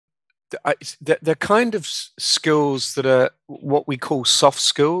they're kind of skills that are what we call soft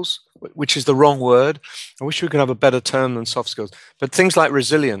skills, which is the wrong word. I wish we could have a better term than soft skills. But things like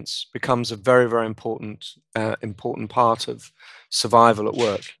resilience becomes a very, very important part of survival at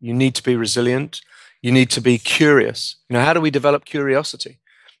work. You need to be resilient. You need to be curious. How do we develop curiosity?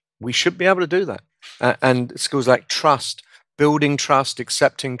 We should be able to do that. And skills like trust, building trust,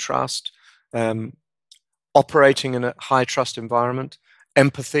 accepting trust, um, operating in a high trust environment,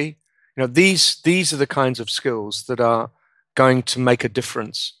 empathy. These are the kinds of skills that are going to make a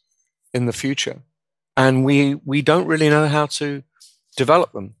difference in the future. And we don't really know how to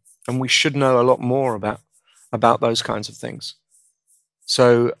develop them. And we should know a lot more about those kinds of things.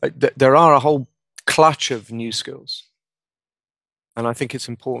 So there are a whole clutch of new skills. And I think it's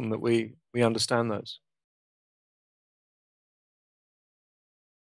important that we understand those.